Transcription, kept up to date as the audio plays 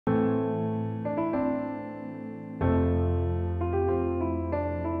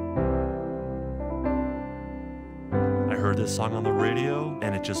this song on the radio,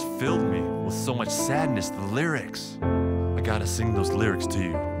 and it just filled me with so much sadness. The lyrics. I gotta sing those lyrics to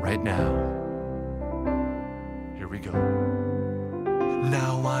you right now. Here we go.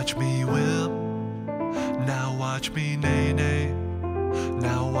 Now watch me whip. Now watch me nae nae.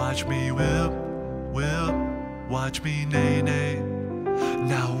 Now watch me whip, whip. Watch me nae nae.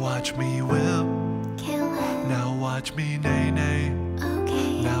 Now watch me whip. Kill it. Now watch me nae nae.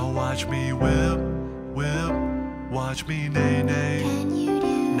 Okay. Now watch me whip, whip. Watch me nae nae. Can you do?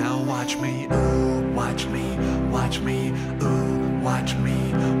 Now watch me, ooh, watch me, watch me, ooh, watch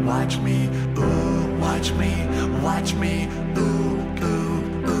me, watch me, ooh, watch me, watch me, ooh,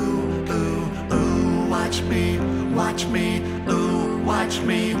 ooh, ooh, ooh, ooh, watch me, watch me, ooh, watch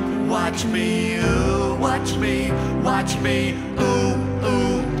me, watch me, ooh, watch me, watch me, ooh,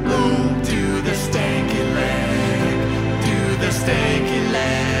 ooh, ooh, do the stanky leg, do the stanky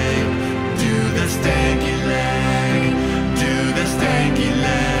leg, do the stanky leg, do the stanky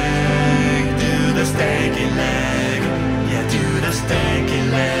leg, do the stanky leg, yeah, do the stanky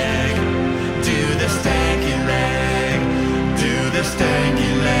leg, do the stanky leg, do the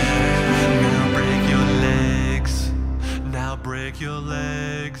stanky leg. Now break your legs, now break your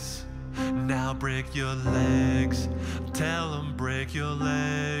legs, now break your legs. Tell them break your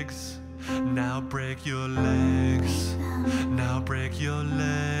legs. Now break your legs. Now break your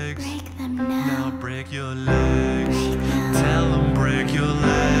legs. Break them now. Now break your legs. Break them. Tell them break your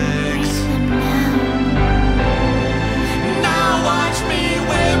legs. Break them now. Now watch me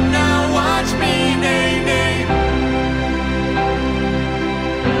whip. Now watch me nae nae.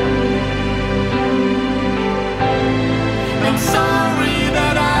 I'm sorry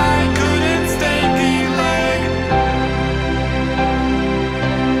that I couldn't stanky leg.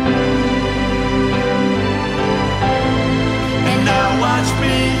 And now watch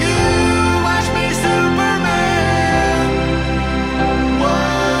me, you watch me Superman. Whoa.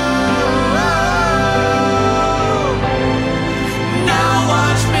 Now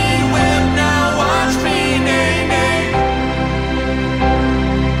watch me whip, now watch me nae nae.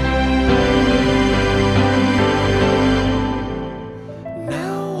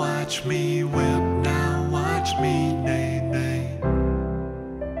 Now watch me whip, now watch me nae nae.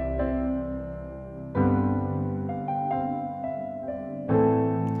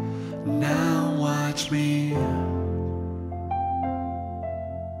 Now watch me.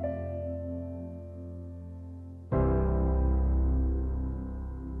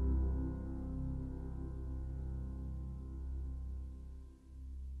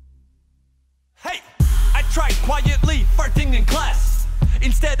 Hey! I tried quietly farting in class.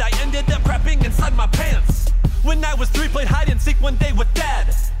 Instead I ended up crapping inside my pants. When I was 3, played hide and seek one day with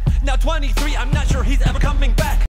dad. Now 23, I'm not sure he's